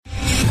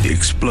the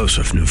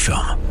explosive new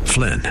film,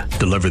 Flynn,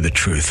 deliver the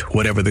truth,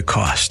 whatever the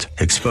cost.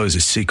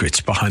 Exposes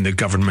secrets behind the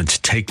government's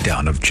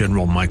takedown of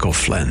General Michael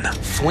Flynn.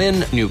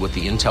 Flynn knew what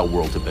the intel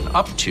world had been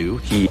up to.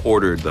 He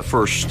ordered the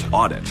first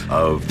audit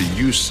of the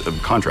use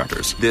of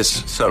contractors.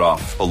 This set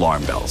off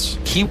alarm bells.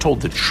 He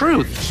told the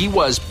truth. He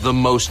was the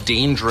most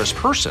dangerous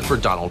person for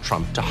Donald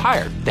Trump to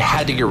hire. They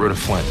had to get rid of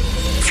Flynn.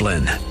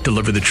 Flynn,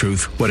 deliver the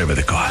truth, whatever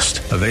the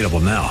cost. Available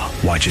now.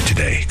 Watch it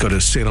today. Go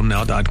to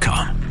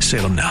salemnow.com.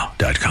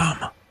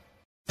 salemnow.com.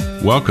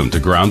 Welcome to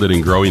Grounded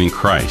and Growing in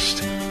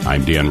Christ.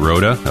 I'm Dan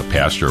Rhoda, a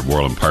pastor of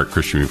Orland Park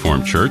Christian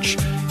Reformed Church,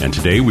 and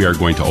today we are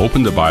going to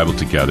open the Bible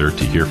together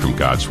to hear from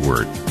God's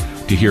Word.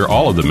 To hear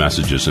all of the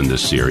messages in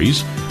this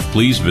series,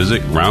 please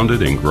visit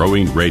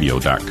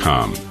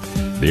groundedandgrowingradio.com.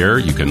 There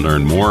you can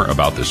learn more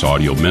about this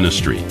audio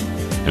ministry,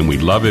 and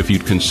we'd love if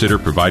you'd consider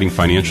providing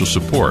financial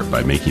support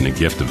by making a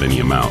gift of any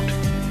amount.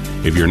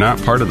 If you're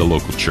not part of the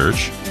local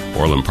church,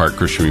 Orland Park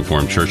Christian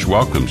Reformed Church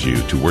welcomes you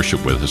to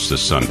worship with us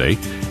this Sunday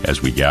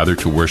as we gather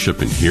to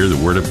worship and hear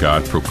the Word of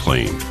God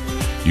proclaimed.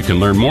 You can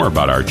learn more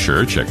about our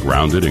church at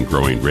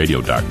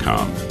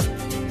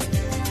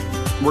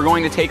groundedandgrowingradio.com. We're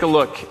going to take a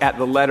look at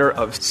the letter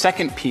of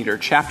 2 Peter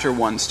chapter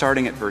 1,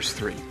 starting at verse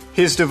 3.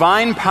 His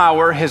divine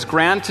power has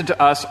granted to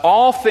us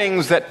all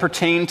things that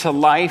pertain to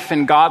life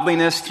and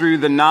godliness through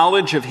the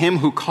knowledge of Him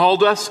who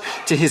called us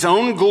to His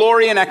own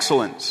glory and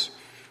excellence,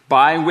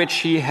 by which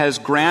He has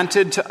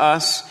granted to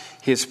us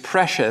His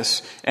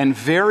precious and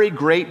very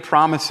great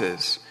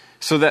promises,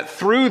 so that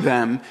through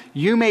them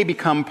you may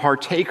become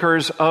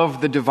partakers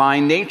of the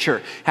divine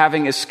nature,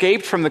 having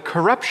escaped from the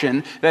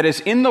corruption that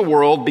is in the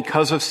world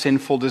because of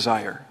sinful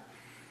desire.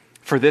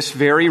 For this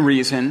very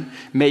reason,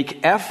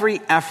 make every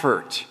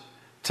effort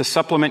to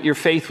supplement your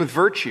faith with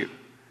virtue,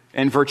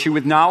 and virtue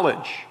with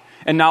knowledge,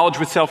 and knowledge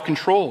with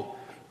self-control,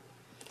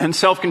 and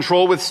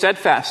self-control with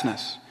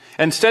steadfastness,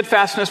 and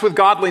steadfastness with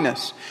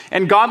godliness,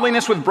 and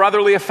godliness with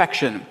brotherly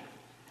affection,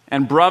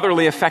 and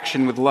brotherly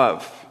affection with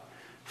love.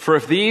 For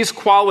if these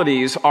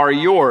qualities are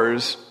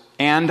yours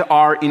and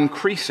are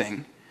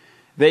increasing,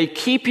 they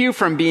keep you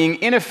from being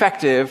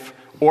ineffective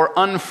or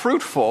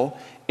unfruitful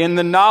in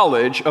the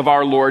knowledge of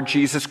our Lord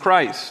Jesus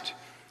Christ.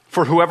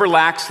 For whoever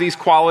lacks these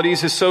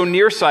qualities is so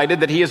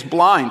nearsighted that he is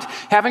blind,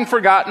 having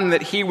forgotten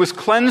that he was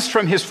cleansed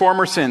from his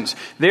former sins.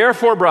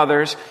 Therefore,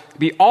 brothers,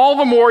 be all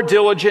the more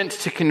diligent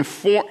to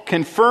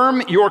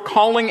confirm your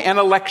calling and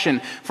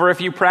election. For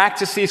if you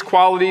practice these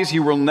qualities,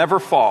 you will never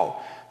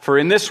fall. For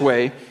in this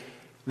way,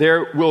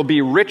 there will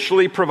be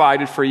richly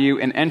provided for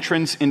you an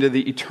entrance into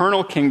the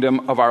eternal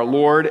kingdom of our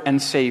Lord and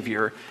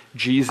Savior,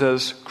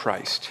 Jesus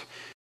Christ.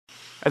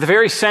 At the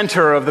very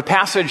center of the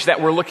passage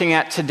that we're looking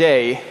at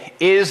today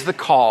is the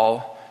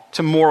call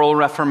to moral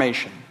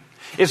reformation,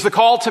 is the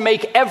call to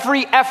make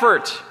every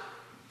effort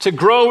to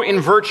grow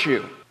in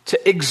virtue,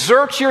 to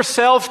exert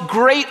yourself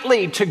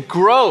greatly to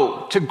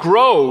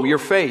grow your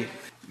faith.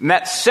 And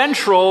that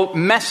central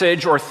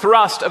message or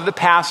thrust of the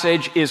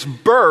passage is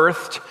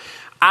birthed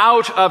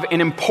out of an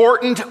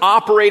important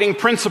operating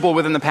principle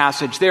within the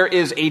passage. There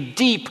is a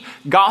deep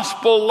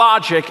gospel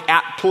logic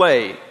at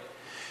play,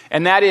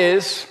 and that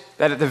is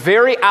that at the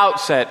very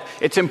outset,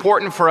 it's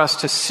important for us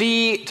to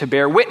see, to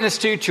bear witness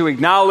to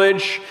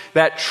acknowledge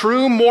that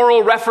true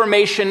moral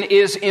reformation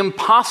is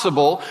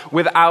impossible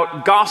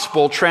without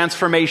gospel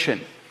transformation.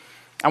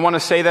 I want to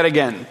say that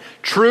again.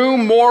 True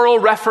moral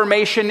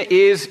reformation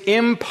is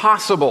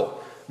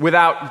impossible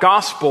without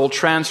gospel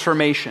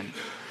transformation.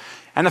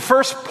 And the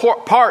first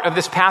part of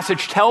this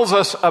passage tells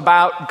us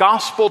about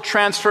gospel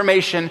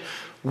transformation,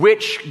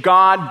 which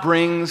God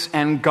brings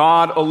and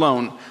God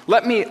alone.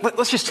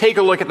 Let's just take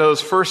a look at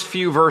those first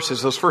few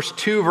verses, those first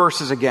two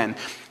verses again.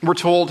 We're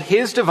told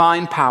His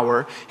divine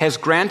power has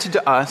granted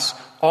to us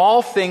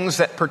all things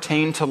that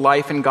pertain to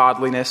life and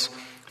godliness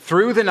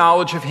through the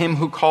knowledge of Him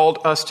who called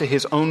us to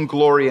His own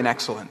glory and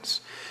excellence,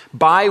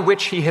 by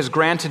which He has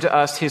granted to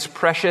us His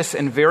precious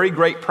and very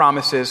great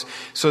promises,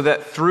 so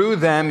that through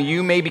them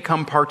you may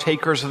become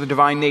partakers of the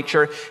divine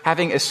nature,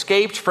 having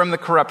escaped from the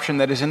corruption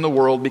that is in the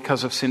world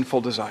because of sinful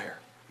desire.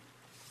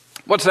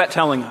 What's that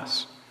telling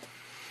us?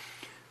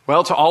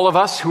 Well, to all of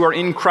us who are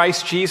in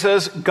Christ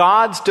Jesus,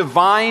 God's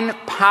divine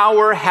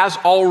power has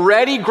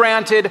already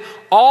granted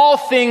all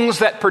things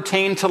that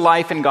pertain to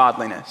life and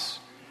godliness.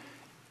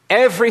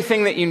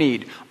 Everything that you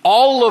need,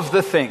 all of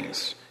the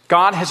things,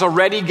 God has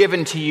already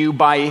given to you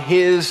by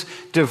His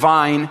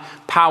divine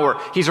power.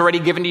 He's already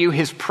given to you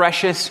His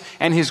precious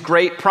and His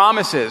great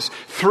promises.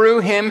 Through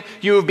Him,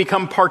 you have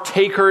become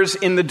partakers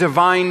in the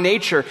divine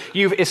nature.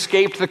 You've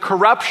escaped the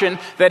corruption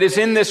that is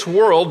in this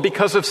world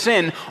because of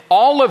sin.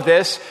 All of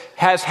this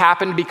has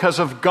happened because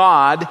of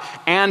God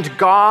and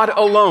God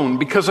alone.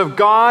 Because of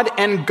God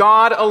and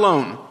God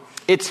alone.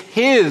 It's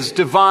His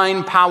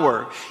divine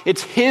power.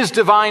 It's His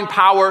divine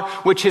power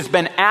which has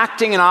been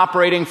acting and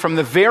operating from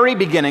the very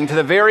beginning to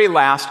the very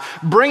last,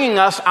 bringing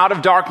us out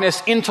of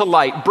darkness into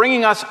light,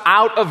 bringing us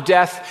out of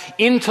death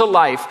into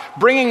life,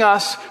 bringing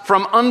us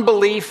from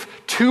unbelief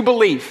to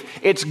belief.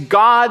 It's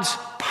God's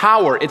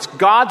power. It's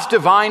God's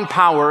divine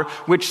power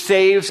which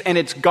saves, and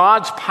it's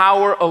God's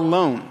power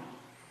alone.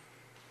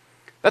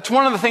 That's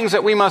one of the things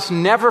that we must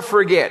never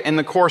forget in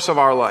the course of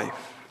our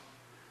life.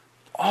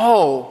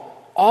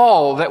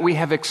 All that we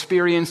have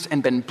experienced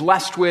and been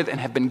blessed with and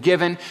have been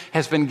given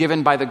has been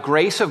given by the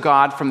grace of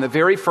God from the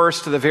very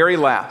first to the very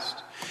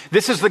last.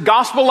 This is the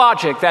gospel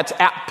logic that's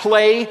at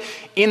play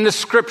in the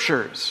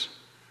Scriptures.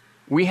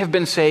 We have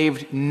been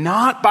saved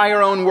not by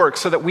our own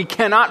works, so that we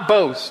cannot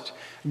boast.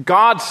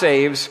 God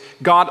saves,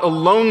 God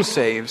alone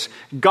saves,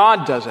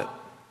 God does it.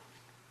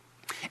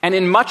 And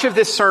in much of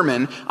this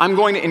sermon, I'm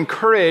going to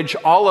encourage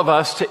all of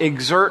us to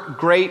exert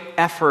great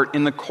effort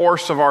in the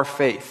course of our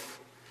faith.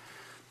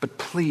 But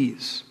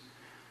please,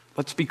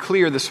 let's be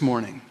clear this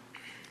morning.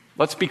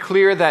 Let's be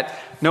clear that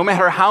no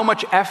matter how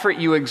much effort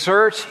you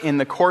exert in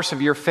the course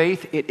of your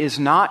faith, it is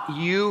not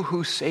you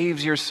who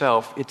saves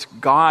yourself. It's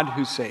God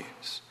who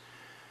saves.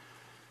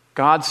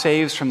 God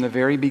saves from the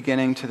very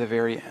beginning to the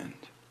very end.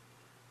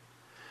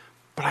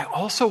 But I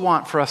also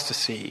want for us to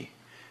see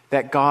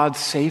that God's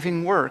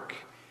saving work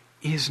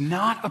is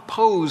not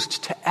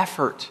opposed to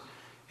effort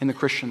in the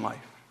Christian life.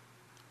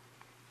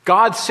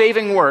 God's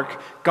saving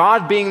work,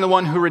 God being the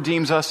one who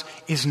redeems us,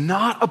 is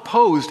not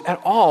opposed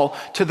at all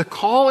to the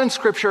call in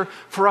Scripture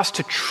for us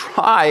to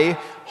try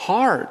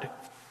hard,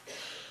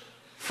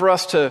 for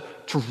us to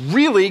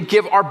really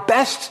give our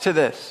best to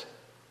this.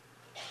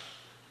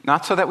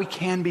 Not so that we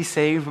can be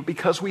saved, but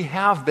because we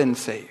have been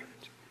saved.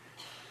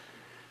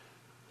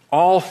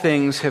 All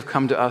things have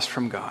come to us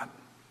from God.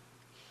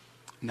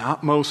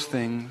 Not most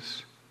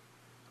things.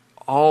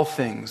 All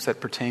things that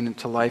pertain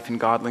to life and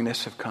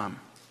godliness have come.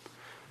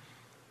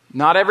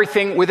 Not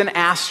everything with an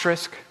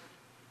asterisk.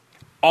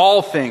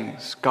 All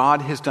things.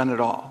 God has done it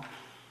all.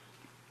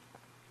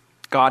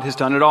 God has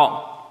done it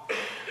all.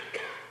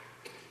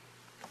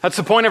 That's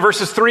the point of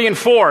verses 3 and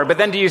 4. But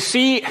then do you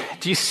see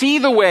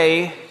the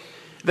way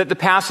that the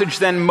passage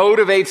then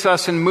motivates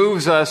us and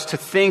moves us to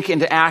think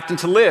and to act and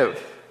to live?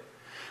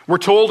 We're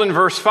told in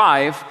verse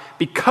 5,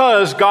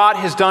 because God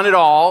has done it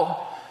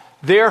all,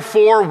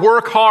 therefore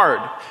work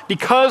hard.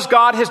 Because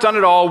God has done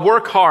it all,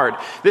 work hard.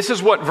 This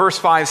is what verse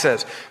 5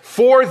 says.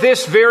 For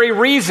this very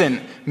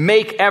reason,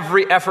 make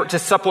every effort to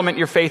supplement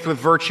your faith with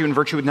virtue, and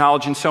virtue with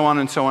knowledge, and so on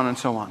and so on and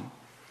so on.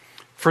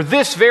 For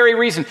this very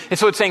reason. And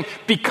so it's saying,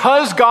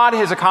 because God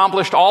has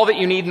accomplished all that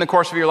you need in the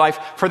course of your life,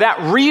 for that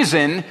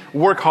reason,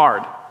 work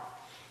hard.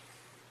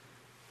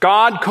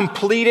 God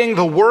completing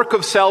the work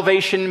of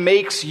salvation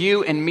makes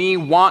you and me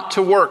want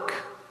to work.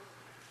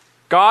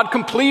 God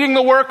completing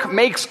the work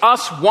makes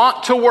us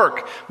want to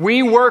work.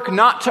 We work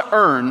not to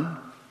earn,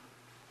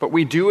 but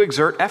we do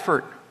exert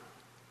effort.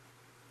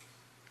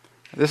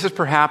 This is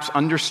perhaps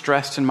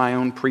understressed in my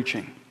own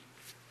preaching.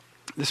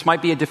 This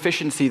might be a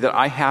deficiency that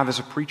I have as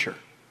a preacher.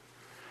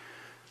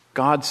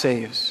 God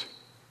saves.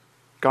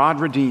 God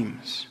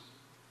redeems.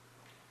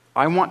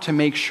 I want to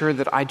make sure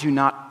that I do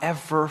not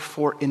ever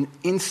for an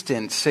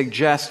instant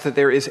suggest that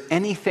there is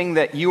anything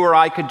that you or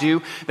I could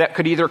do that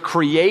could either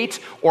create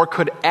or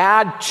could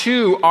add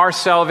to our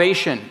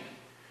salvation.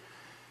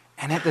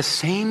 And at the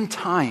same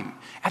time,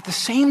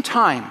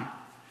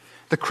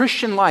 the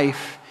Christian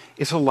life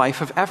is a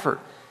life of effort.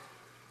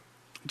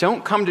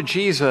 Don't come to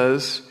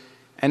Jesus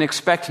and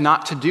expect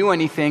not to do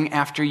anything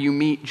after you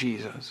meet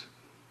Jesus.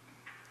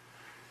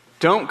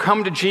 Don't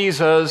come to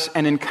Jesus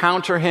and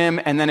encounter him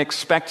and then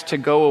expect to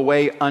go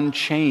away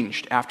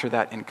unchanged after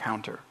that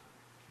encounter.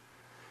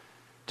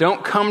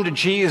 Don't come to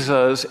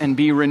Jesus and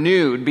be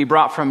renewed, be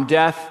brought from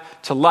death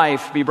to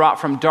life, be brought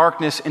from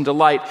darkness into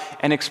light,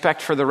 and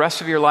expect for the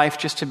rest of your life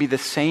just to be the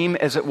same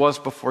as it was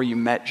before you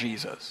met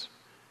Jesus.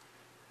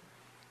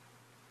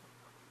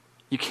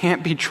 You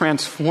can't be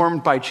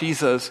transformed by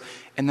Jesus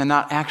and then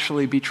not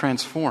actually be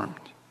transformed.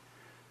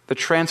 The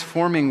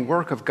transforming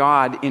work of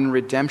God in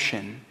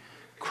redemption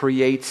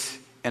creates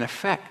an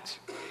effect.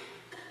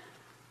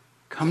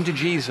 Come to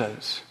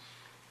Jesus.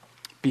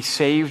 Be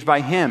saved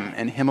by him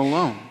and him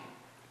alone.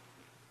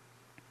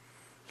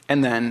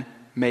 And then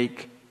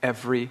make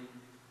every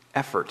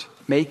effort.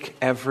 Make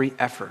every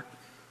effort.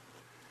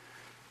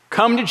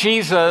 Come to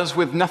Jesus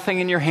with nothing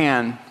in your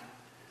hand.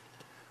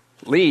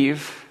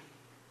 Leave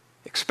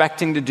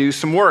expecting to do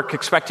some work,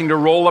 expecting to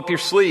roll up your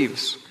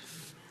sleeves.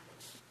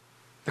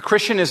 The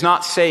Christian is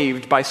not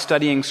saved by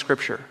studying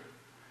Scripture.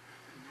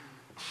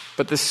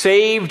 But the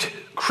saved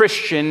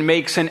Christian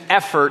makes an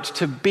effort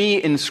to be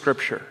in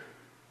Scripture.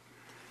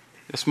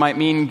 This might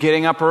mean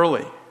getting up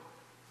early.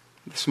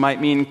 This might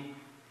mean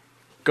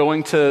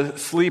going to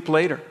sleep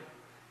later.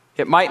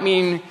 It might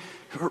mean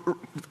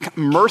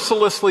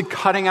mercilessly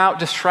cutting out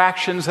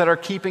distractions that are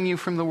keeping you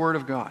from the Word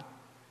of God.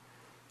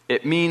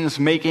 It means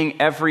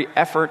making every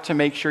effort to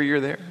make sure you're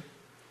there.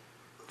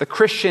 The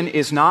Christian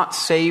is not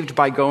saved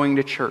by going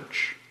to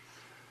church.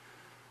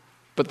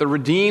 But the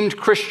redeemed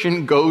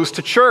Christian goes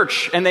to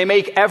church, and they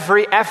make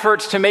every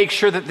effort to make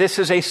sure that this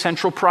is a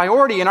central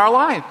priority in our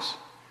lives.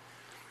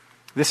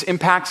 This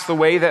impacts the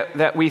way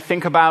that we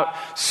think about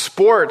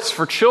sports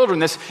for children.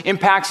 This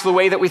impacts the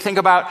way that we think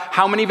about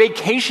how many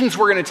vacations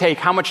we're going to take,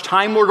 how much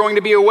time we're going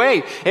to be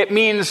away. It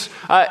means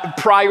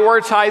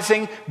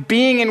prioritizing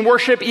being in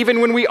worship even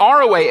when we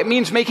are away. It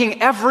means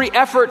making every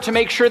effort to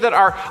make sure that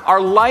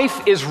our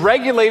life is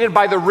regulated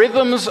by the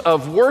rhythms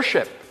of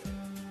worship.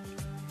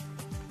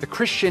 The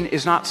Christian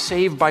is not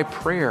saved by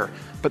prayer,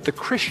 but the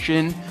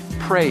Christian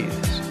prays.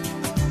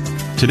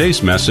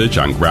 Today's message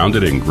on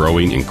Grounded and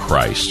Growing in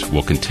Christ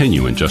will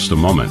continue in just a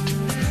moment.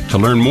 To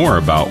learn more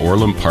about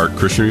Orland Park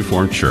Christian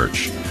Reformed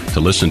Church, to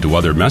listen to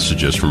other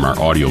messages from our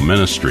audio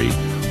ministry,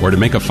 or to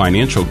make a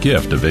financial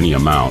gift of any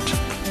amount,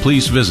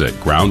 please visit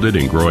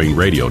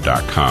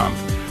groundedandgrowingradio.com.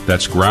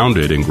 That's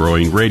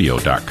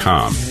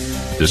groundedandgrowingradio.com.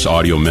 This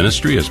audio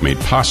ministry is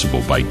made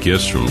possible by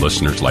gifts from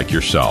listeners like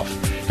yourself,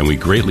 and we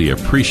greatly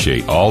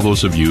appreciate all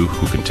those of you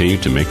who continue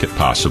to make it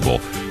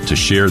possible to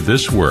share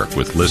this work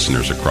with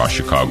listeners across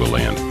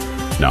Chicagoland.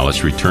 Now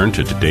let's return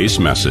to today's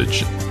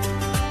message.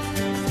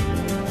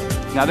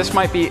 Now this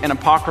might be an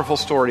apocryphal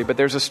story, but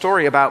there's a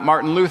story about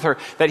Martin Luther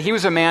that he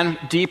was a man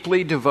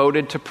deeply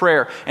devoted to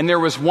prayer. And there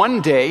was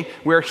one day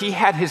where he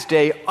had his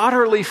day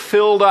utterly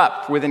filled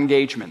up with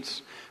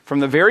engagements. From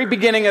the very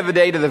beginning of the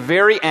day to the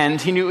very end,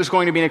 he knew it was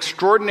going to be an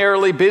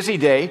extraordinarily busy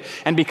day,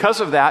 and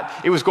because of that,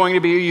 it was going to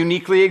be a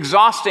uniquely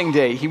exhausting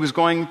day. He was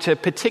going to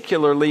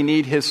particularly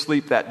need his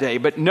sleep that day.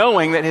 But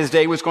knowing that his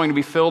day was going to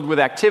be filled with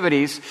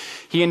activities,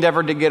 he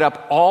endeavored to get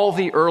up all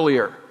the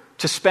earlier,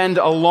 to spend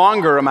a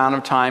longer amount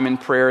of time in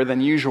prayer than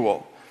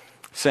usual,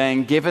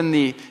 saying, given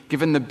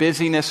the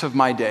busyness of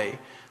my day,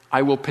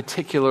 I will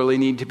particularly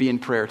need to be in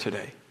prayer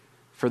today.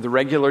 For the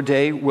regular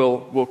day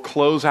will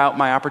close out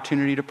my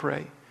opportunity to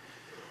pray.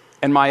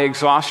 And my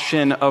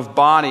exhaustion of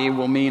body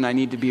will mean I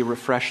need to be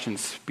refreshed in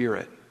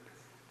spirit.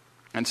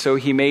 And so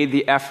he made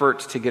the effort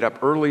to get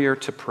up earlier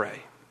to pray.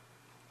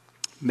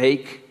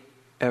 Make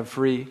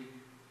every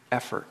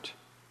effort.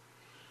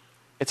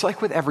 It's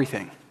like with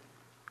everything.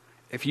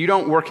 If you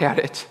don't work at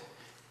it,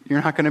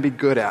 you're not going to be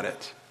good at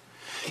it.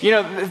 You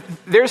know,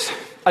 there's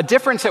a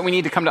difference that we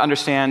need to come to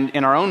understand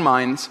in our own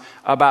minds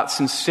about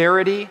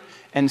sincerity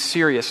and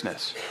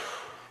seriousness.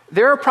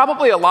 There are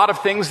probably a lot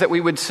of things that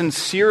we would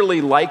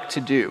sincerely like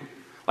to do.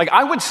 Like,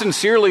 I would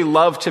sincerely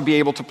love to be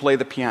able to play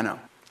the piano.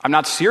 I'm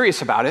not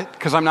serious about it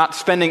because I'm not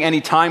spending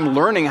any time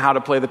learning how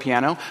to play the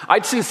piano.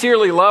 I'd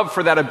sincerely love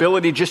for that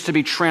ability just to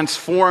be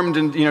transformed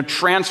and,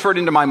 transferred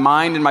into my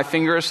mind and my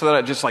fingers so that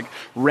I just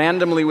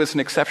randomly was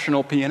an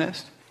exceptional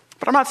pianist.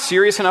 But I'm not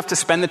serious enough to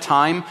spend the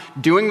time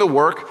doing the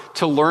work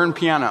to learn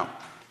piano.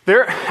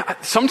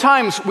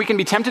 Sometimes we can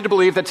be tempted to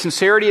believe that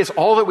sincerity is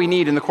all that we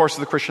need in the course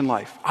of the Christian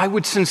life. I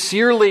would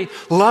sincerely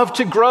love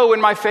to grow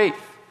in my faith.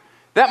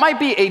 That might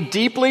be a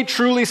deeply,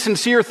 truly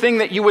sincere thing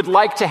that you would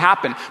like to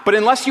happen. But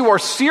unless you are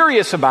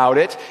serious about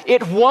it,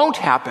 it won't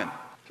happen.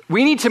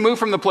 We need to move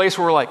from the place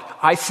where we're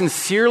I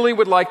sincerely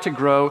would like to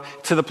grow,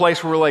 to the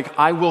place where we're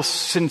I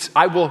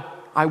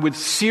would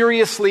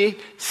seriously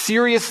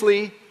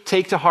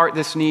take to heart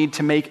this need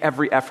to make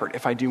every effort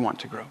if I do want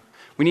to grow.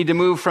 We need to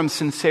move from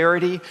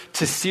sincerity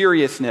to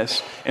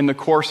seriousness in the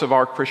course of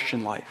our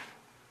Christian life.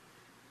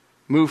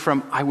 Move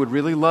from, I would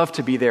really love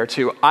to be there,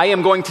 to, I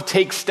am going to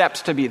take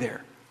steps to be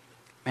there.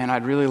 Man,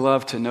 I'd really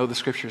love to know the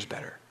Scriptures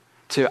better.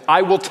 To,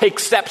 I will take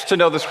steps to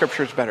know the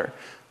Scriptures better.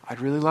 I'd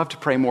really love to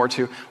pray more.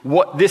 To,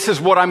 this is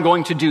what I'm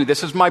going to do.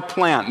 This is my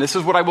plan. This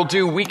is what I will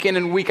do week in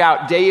and week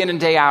out, day in and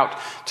day out,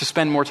 to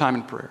spend more time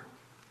in prayer.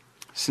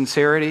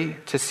 Sincerity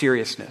to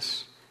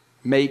seriousness.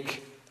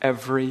 Make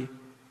every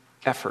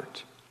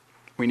effort.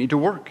 We need to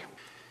work.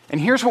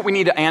 And here's what we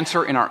need to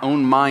answer in our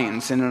own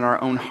minds and in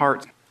our own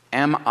hearts.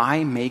 Am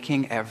I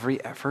making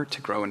every effort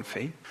to grow in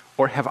faith?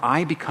 Or have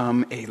I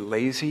become a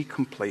lazy,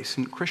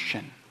 complacent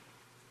Christian?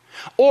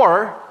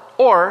 Or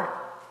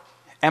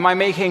am I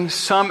making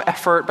some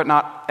effort but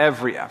not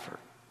every effort?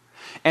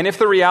 And if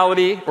the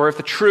reality or if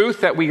the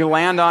truth that we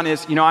land on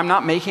is, I'm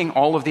not making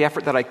all of the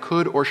effort that I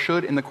could or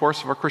should in the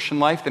course of our Christian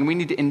life, then we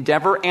need to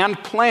endeavor and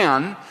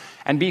plan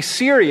and be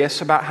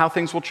serious about how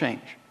things will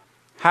change.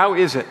 How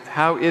is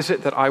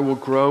it that I will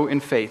grow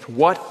in faith?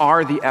 What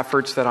are the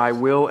efforts that I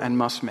will and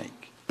must make?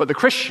 But the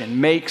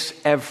Christian makes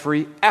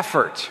every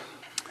effort.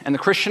 And the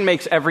Christian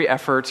makes every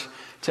effort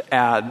to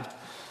add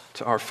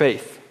to our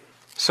faith.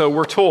 So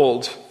we're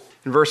told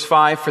in verse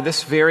 5, for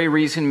this very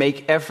reason,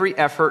 make every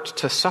effort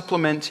to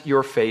supplement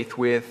your faith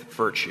with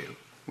virtue.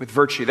 With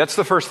virtue. That's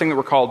the first thing that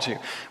we're called to.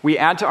 We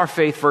add to our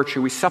faith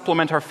virtue. We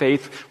supplement our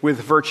faith with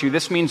virtue.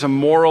 This means a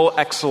moral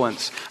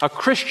excellence. A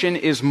Christian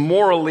is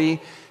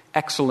morally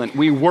excellent.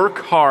 We work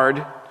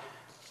hard.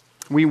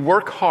 We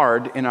work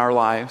hard in our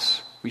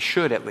lives. We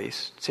should, at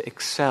least, to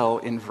excel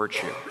in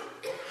virtue.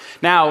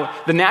 Now,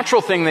 the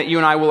natural thing that you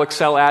and I will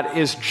excel at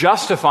is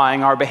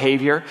justifying our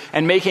behavior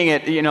and making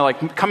it,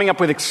 coming up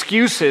with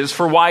excuses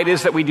for why it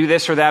is that we do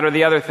this or that or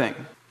the other thing.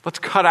 Let's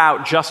cut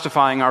out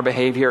justifying our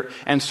behavior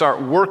and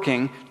start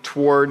working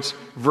towards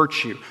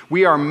virtue.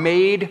 We are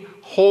made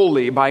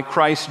holy by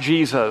Christ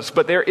Jesus,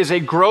 but there is a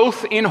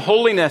growth in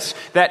holiness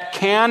that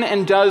can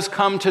and does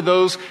come to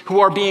those who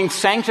are being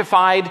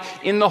sanctified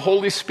in the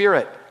Holy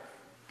Spirit.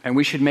 And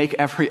we should make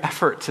every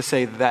effort to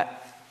say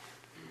that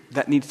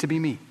needs to be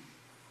me.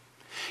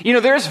 You know,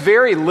 there's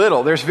very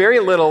little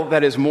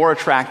that is more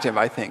attractive,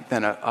 I think,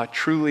 than a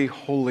truly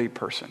holy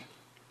person.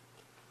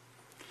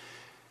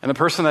 And the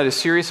person that is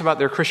serious about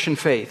their Christian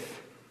faith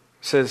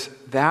says,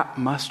 that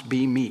must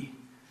be me.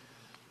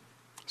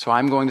 So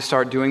I'm going to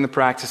start doing the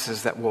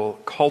practices that will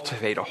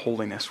cultivate a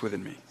holiness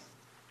within me.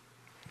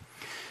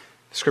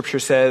 Scripture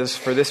says,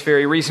 for this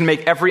very reason,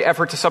 make every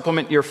effort to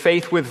supplement your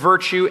faith with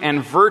virtue,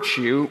 and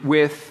virtue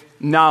with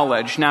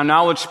knowledge. Now,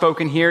 knowledge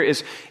spoken here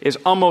is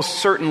almost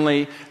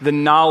certainly the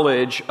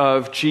knowledge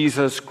of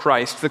Jesus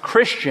Christ. The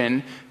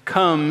Christian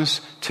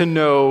comes to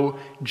know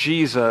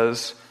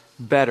Jesus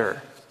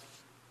better.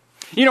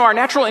 You know, our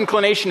natural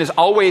inclination is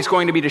always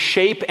going to be to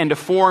shape and to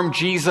form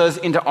Jesus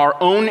into our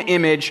own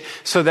image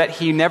so that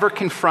he never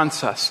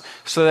confronts us,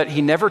 so that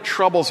he never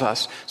troubles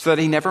us, so that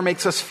he never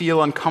makes us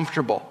feel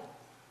uncomfortable.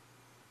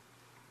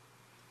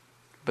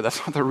 But that's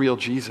not the real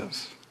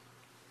Jesus.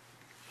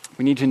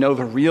 We need to know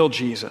the real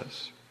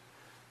Jesus.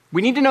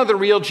 We need to know the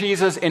real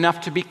Jesus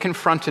enough to be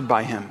confronted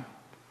by him.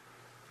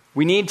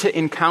 We need to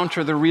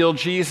encounter the real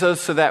Jesus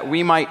so that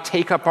we might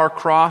take up our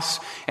cross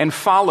and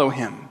follow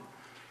him,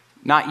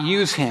 not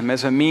use him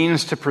as a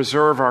means to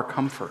preserve our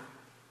comfort.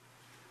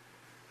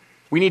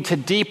 We need to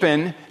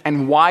deepen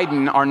and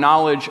widen our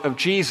knowledge of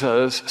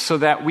Jesus so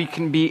that we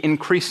can be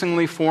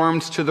increasingly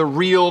formed to the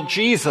real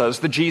Jesus,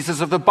 the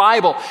Jesus of the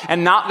Bible,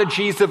 and not the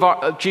Jesus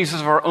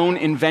of our own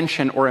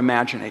invention or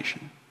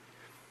imagination.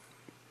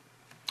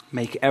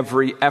 Make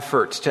every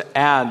effort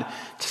to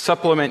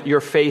supplement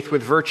your faith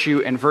with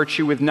virtue, and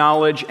virtue with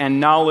knowledge,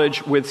 and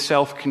knowledge with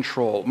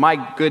self-control.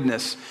 My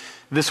goodness,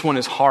 this one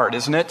is hard,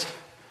 isn't it?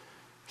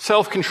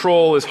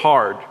 Self-control is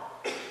hard.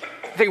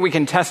 I think we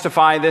can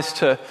testify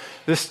to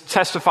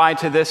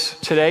this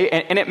today,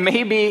 and it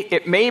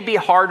may be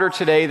harder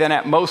today than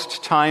at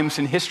most times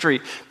in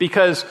history,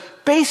 because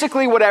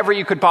basically whatever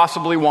you could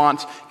possibly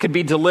want could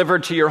be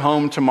delivered to your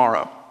home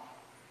tomorrow.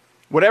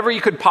 Whatever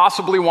you could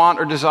possibly want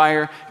or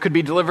desire could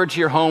be delivered to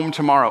your home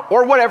tomorrow.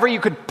 Or whatever you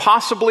could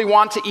possibly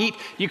want to eat,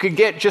 you could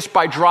get just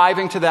by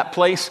driving to that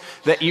place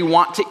that you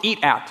want to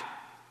eat at.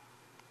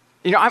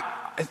 You know,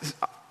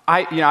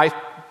 I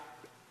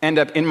end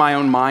up in my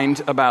own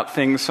mind about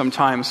things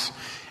sometimes.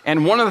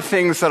 And one of the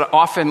things that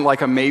often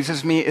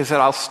amazes me is that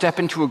I'll step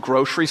into a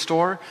grocery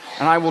store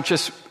and I will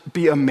just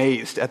be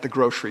amazed at the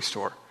grocery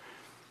store.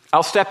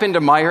 I'll step into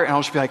Meijer and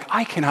I'll just be like,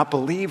 I cannot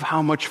believe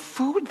how much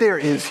food there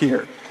is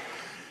here.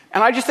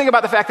 And I just think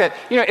about the fact that,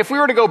 if we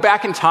were to go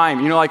back in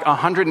time,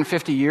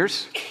 150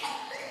 years,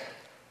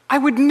 I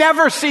would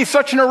never see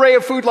such an array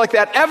of food like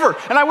that ever.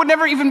 And I would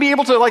never even be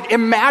able to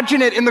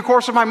imagine it in the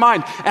course of my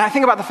mind. And I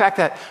think about the fact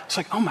that it's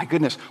oh my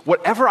goodness,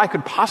 whatever I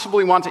could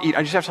possibly want to eat,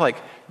 I just have to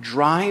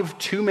drive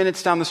 2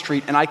 minutes down the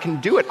street and I can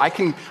do it. I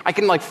can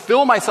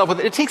fill myself with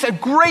it. It takes a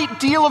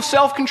great deal of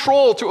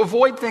self-control to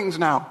avoid things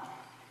now.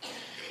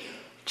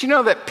 Do you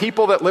know that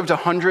people that lived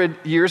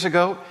 100 years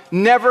ago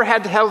never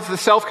had to have the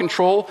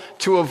self-control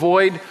to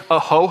avoid a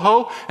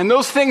ho-ho? And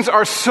those things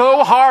are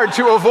so hard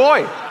to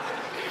avoid.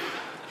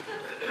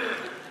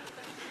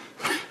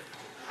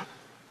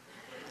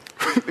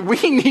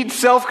 We need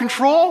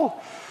self-control.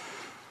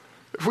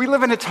 If we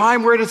live in a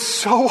time where it is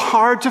so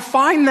hard to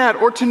find that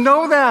or to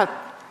know that,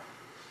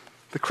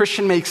 the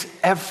Christian makes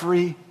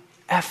every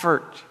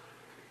effort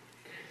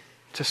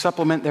to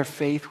supplement their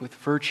faith with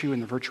virtue,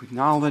 and the virtue with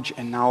knowledge,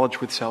 and knowledge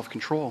with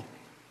self-control.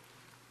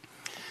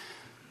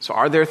 So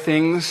are there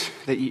things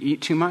that you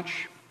eat too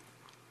much?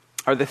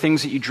 Are there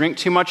things that you drink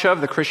too much of?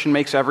 The Christian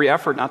makes every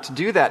effort not to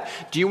do that.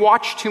 Do you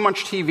watch too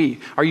much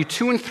TV? Are you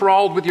too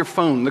enthralled with your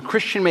phone? The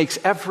Christian makes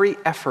every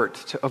effort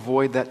to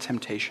avoid that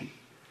temptation.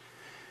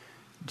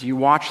 Do you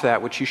watch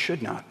that which you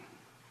should not?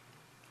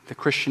 The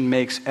Christian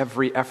makes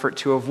every effort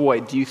to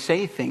avoid. Do you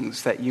say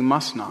things that you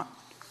must not?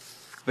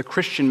 The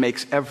Christian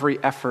makes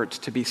every effort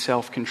to be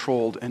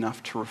self-controlled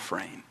enough to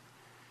refrain.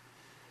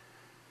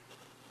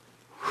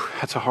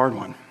 That's a hard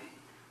one.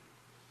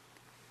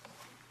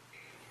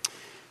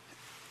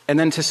 And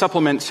then to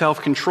supplement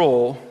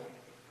self-control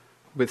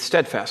with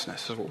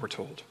steadfastness is what we're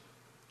told.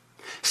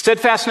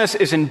 Steadfastness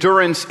is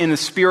endurance in the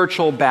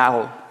spiritual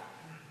battle.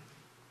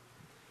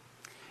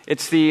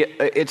 It's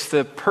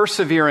the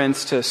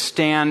perseverance to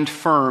stand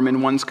firm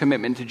in one's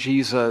commitment to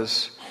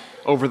Jesus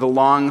over the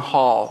long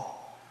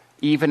haul,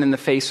 even in the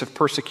face of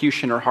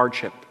persecution or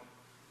hardship.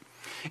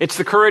 It's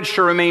the courage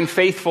to remain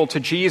faithful to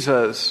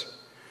Jesus,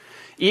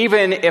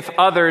 even if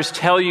others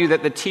tell you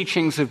that the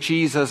teachings of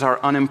Jesus are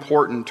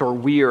unimportant or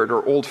weird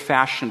or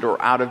old-fashioned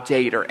or out of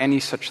date or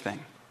any such thing.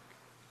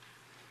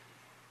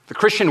 The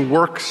Christian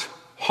works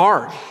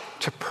hard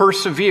to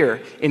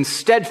persevere in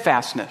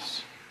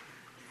steadfastness,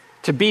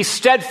 to be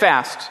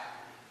steadfast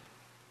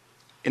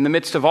in the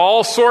midst of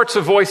all sorts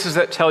of voices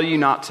that tell you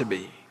not to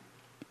be.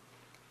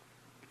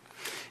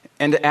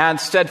 And to add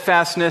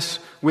steadfastness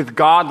with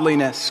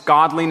godliness.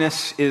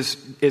 Godliness is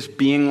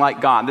being like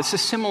God. This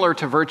is similar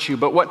to virtue,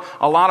 but what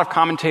a lot of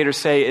commentators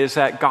say is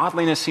that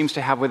godliness seems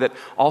to have with it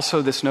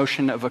also this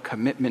notion of a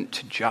commitment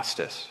to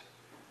justice,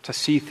 to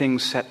see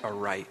things set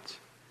aright.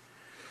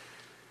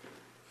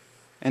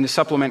 And to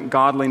supplement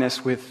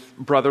godliness with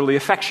brotherly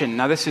affection.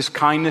 Now, this is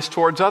kindness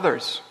towards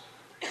others.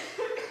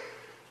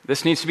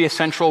 This needs to be a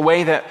central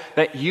way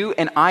that you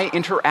and I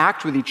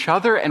interact with each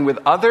other and with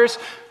others,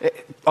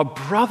 a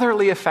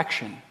brotherly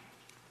affection.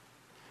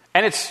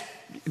 And it's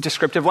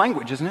descriptive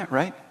language, isn't it,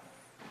 right?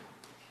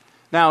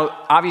 Now,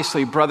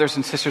 obviously, brothers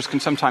and sisters can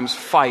sometimes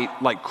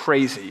fight like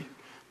crazy.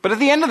 But at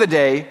the end of the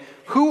day,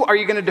 who are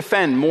you going to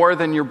defend more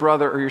than your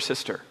brother or your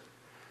sister?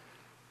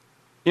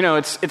 You know,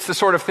 it's the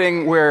sort of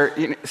thing where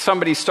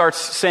somebody starts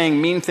saying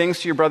mean things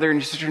to your brother and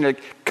your sister, and you're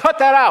like, cut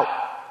that out.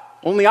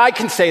 Only I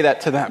can say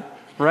that to them,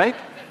 right?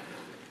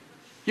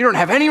 You don't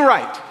have any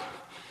right.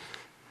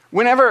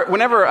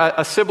 Whenever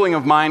a sibling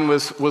of mine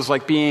was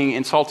like being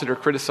insulted or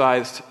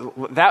criticized,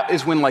 that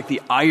is when like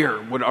the ire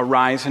would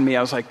arise in me.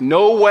 I was like,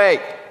 no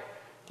way.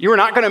 You are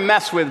not going to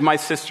mess with my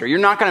sister. You're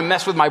not going to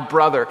mess with my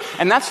brother.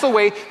 And that's the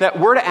way that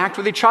we're to act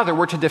with each other.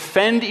 We're to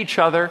defend each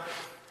other.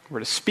 We're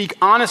to speak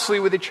honestly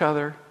with each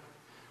other.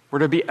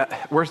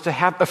 We're to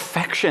have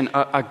affection,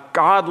 a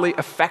godly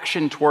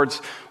affection towards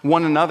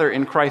one another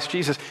in Christ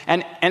Jesus.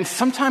 And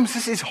sometimes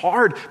this is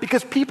hard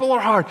because people are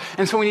hard.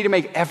 And so we need to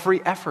make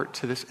every effort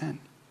to this end.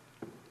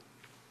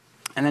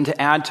 And then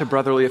to add to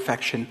brotherly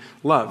affection,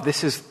 love.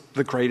 This is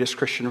the greatest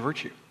Christian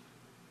virtue.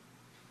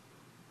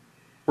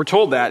 We're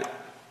told that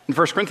in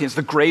 1 Corinthians,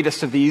 the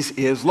greatest of these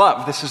is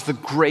love. This is the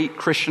great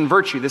Christian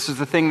virtue. This is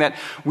the thing that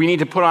we need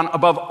to put on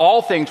above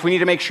all things. We need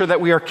to make sure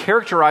that we are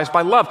characterized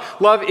by love.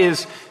 Love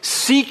is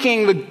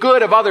seeking the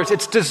good of others.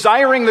 It's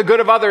desiring the good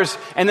of others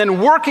and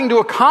then working to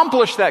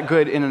accomplish that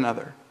good in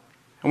another.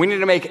 And we need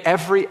to make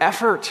every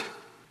effort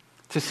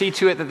to see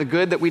to it that the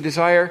good that we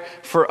desire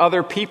for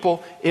other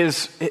people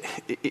is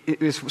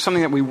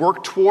something that we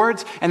work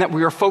towards and that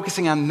we are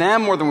focusing on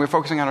them more than we're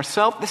focusing on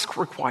ourselves. This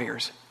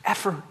requires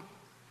effort.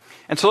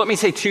 And so let me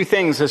say two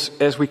things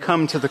as we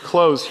come to the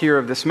close here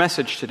of this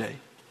message today.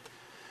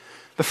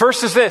 The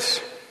first is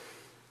this.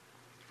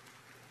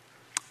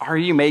 Are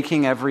you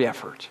making every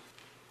effort?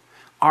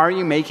 Are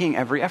you making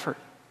every effort?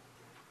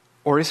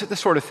 Or is it the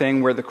sort of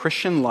thing where the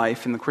Christian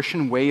life and the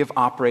Christian way of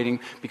operating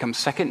becomes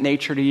second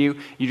nature to you?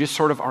 You just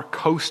sort of are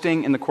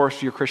coasting in the course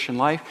of your Christian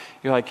life.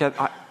 You're like,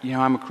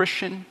 I'm a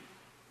Christian.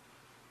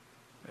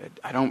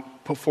 I don't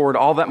put forward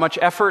all that much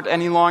effort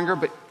any longer,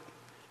 but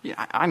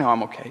I know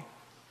I'm okay.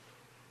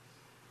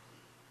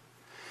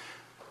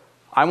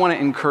 I want to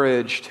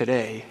encourage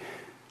today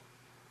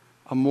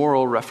a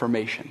moral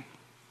reformation.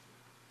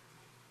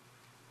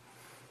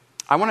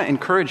 I want to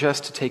encourage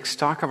us to take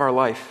stock of our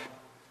life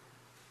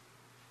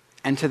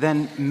and to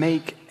then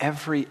make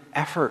every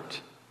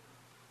effort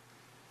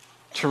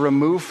to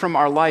remove from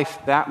our life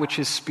that which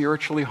is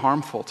spiritually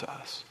harmful to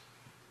us.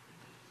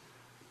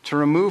 To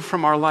remove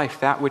from our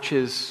life that which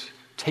is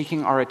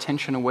taking our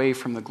attention away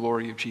from the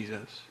glory of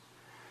Jesus.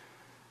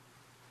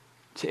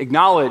 To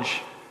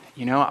acknowledge,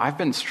 I've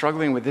been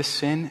struggling with this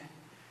sin,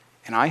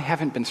 and I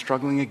haven't been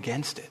struggling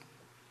against it.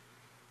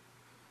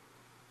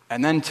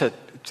 And then to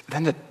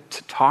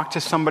talk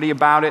to somebody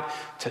about it,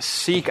 to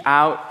seek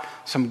out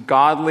some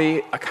godly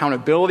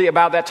accountability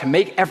about that, to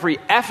make every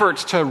effort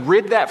to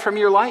rid that from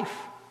your life.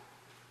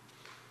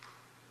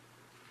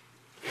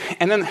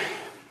 And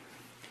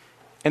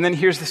then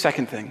here's the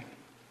second thing.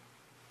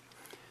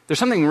 There's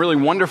something really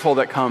wonderful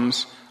that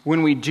comes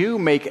when we do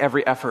make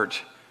every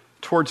effort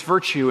towards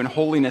virtue and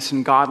holiness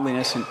and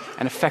godliness and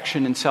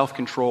affection and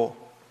self-control.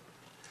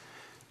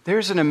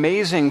 There's an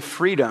amazing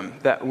freedom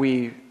that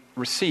we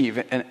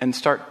receive and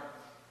start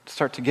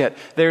to get.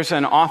 There's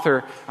an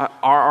author,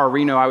 R.R.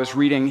 Reno, I was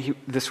reading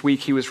this week,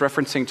 he was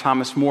referencing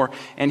Thomas More,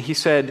 and he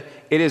said,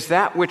 "It is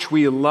that which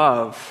we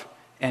love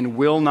and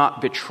will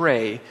not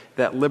betray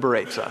that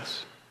liberates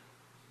us."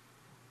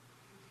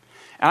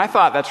 And I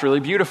thought that's really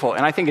beautiful,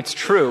 and I think it's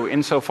true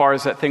insofar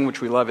as that thing which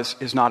we love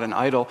is not an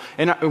idol.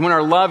 And when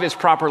our love is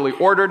properly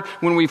ordered,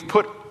 when we've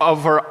put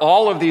over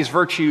all of these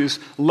virtues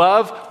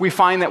love, we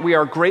find that we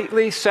are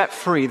greatly set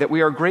free, that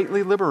we are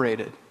greatly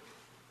liberated.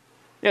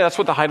 Yeah, that's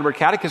what the Heidelberg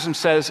Catechism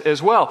says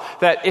as well,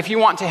 that if you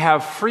want to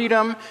have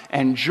freedom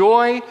and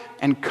joy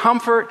and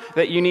comfort,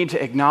 that you need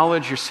to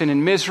acknowledge your sin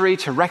and misery,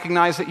 to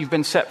recognize that you've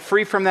been set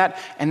free from that,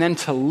 and then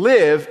to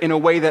live in a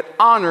way that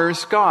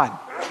honors God.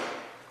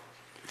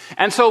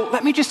 And so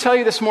let me just tell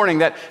you this morning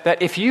that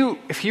if you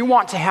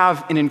want to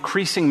have an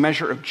increasing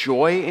measure of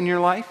joy in your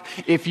life,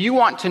 if you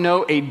want to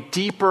know a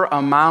deeper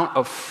amount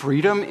of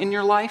freedom in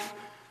your life,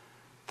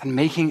 then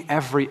making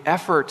every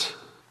effort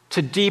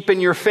to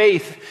deepen your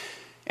faith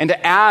and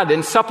to add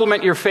and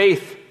supplement your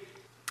faith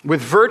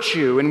with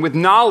virtue and with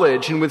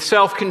knowledge and with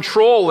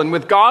self-control and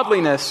with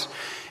godliness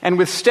and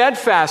with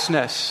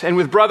steadfastness and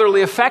with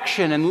brotherly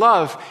affection and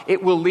love,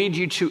 it will lead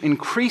you to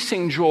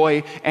increasing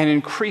joy and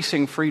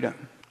increasing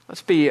freedom.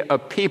 Let's be a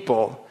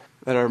people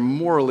that are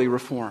morally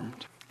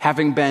reformed,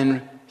 having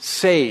been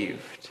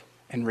saved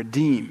and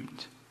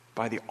redeemed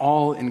by the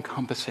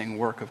all-encompassing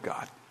work of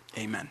God.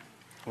 Amen.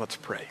 Let's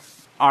pray.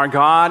 Our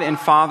God and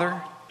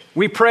Father,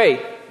 we pray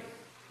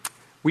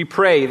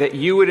that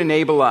you would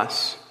enable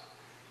us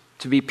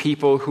to be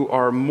people who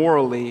are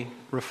morally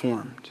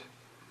reformed,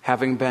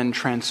 having been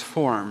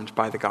transformed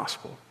by the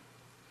gospel.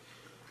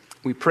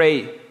 We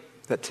pray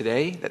that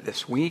today, that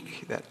this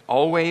week, that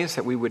always,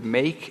 that we would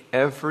make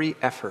every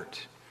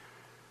effort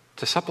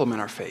to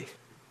supplement our faith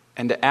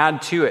and to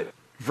add to it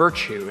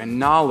virtue and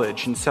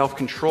knowledge and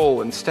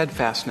self-control and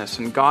steadfastness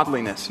and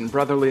godliness and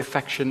brotherly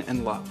affection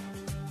and love.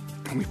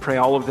 And we pray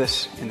all of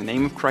this in the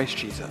name of Christ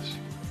Jesus.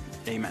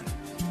 Amen.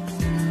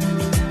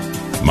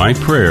 My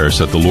prayer is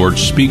that the Lord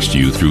speaks to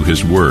you through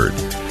His Word,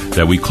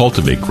 that we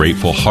cultivate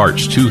grateful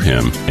hearts to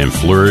Him and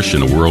flourish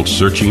in a world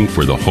searching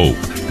for the hope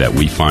that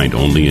we find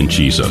only in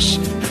Jesus.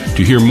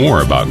 To hear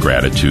more about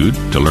gratitude,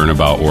 to learn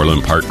about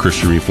Orland Park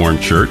Christian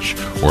Reformed Church,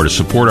 or to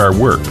support our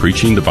work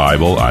preaching the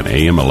Bible on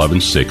AM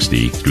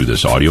 1160 through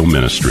this audio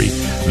ministry,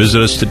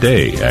 visit us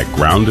today at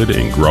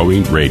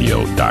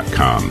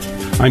groundedandgrowingradio.com.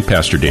 I'm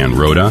Pastor Dan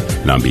Rhoda,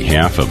 and on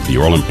behalf of the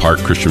Orland Park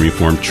Christian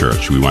Reformed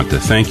Church, we want to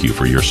thank you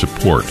for your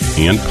support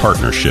and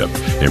partnership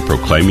in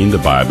proclaiming the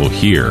Bible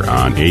here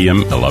on AM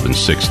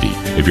 1160.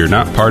 If you're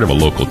not part of a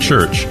local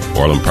church,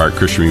 Orland Park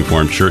Christian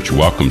Reformed Church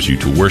welcomes you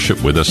to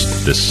worship with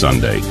us this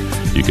Sunday.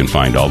 You can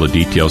find all the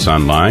details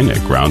online at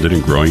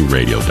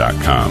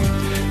groundedandgrowingradio.com.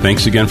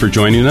 Thanks again for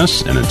joining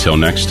us, and until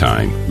next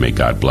time, may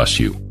God bless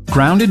you.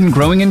 Grounded and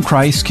Growing in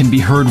Christ can be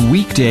heard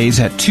weekdays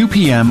at 2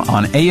 p.m.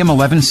 on AM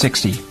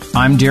 1160.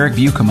 I'm Derek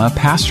Buikema,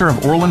 pastor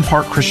of Orland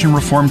Park Christian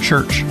Reformed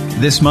Church.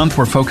 This month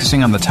we're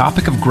focusing on the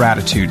topic of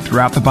gratitude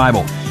throughout the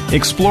Bible,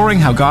 exploring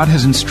how God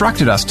has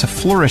instructed us to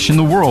flourish in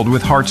the world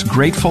with hearts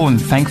grateful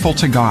and thankful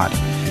to God.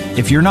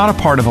 If you're not a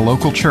part of a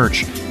local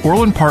church,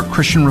 Orland Park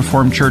Christian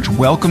Reformed Church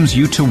welcomes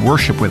you to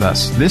worship with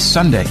us this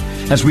Sunday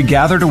as we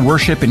gather to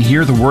worship and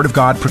hear the Word of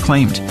God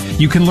proclaimed.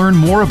 You can learn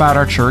more about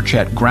our church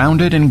at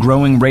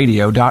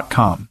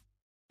groundedandgrowingradio.com.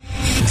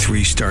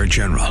 3-star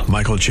General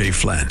Michael J.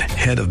 Flynn,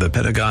 head of the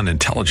Pentagon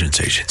Intelligence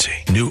Agency,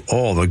 knew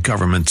all the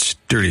government's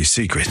dirty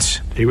secrets.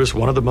 He was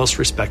one of the most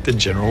respected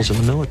generals in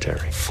the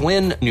military.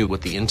 Flynn knew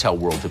what the intel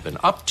world had been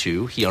up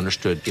to. He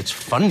understood its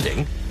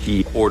funding.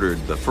 He ordered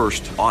the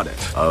first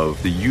audit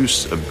of the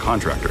use of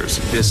contractors.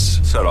 This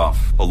set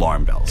off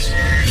alarm bells.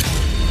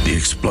 The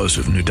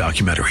explosive new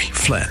documentary,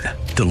 Flynn,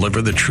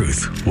 Deliver the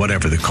Truth,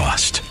 Whatever the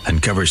Cost,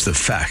 uncovers the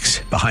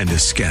facts behind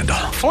this scandal.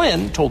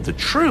 Flynn told the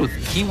truth.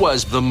 He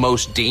was the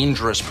most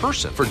dangerous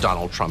person for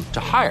Donald Trump to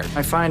hire.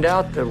 I find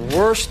out the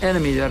worst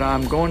enemy that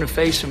I'm going to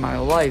face in my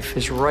life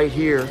is right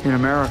here in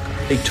America.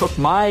 They took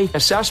my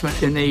assessment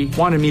and they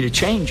wanted me to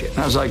change it. And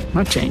I was like, I'm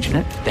not changing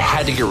it. They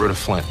had to get rid of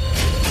Flynn.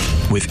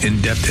 With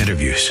in-depth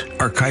interviews,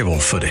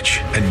 archival footage,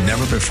 and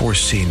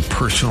never-before-seen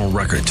personal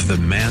records of the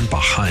man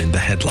behind the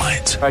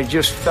headlines. I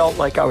just felt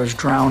like I was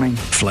drowning.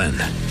 Flynn,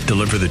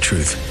 Deliver the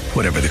Truth,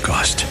 Whatever the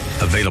Cost.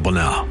 Available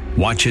now.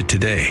 Watch it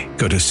today.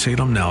 Go to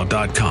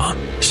salemnow.com.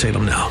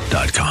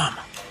 salemnow.com.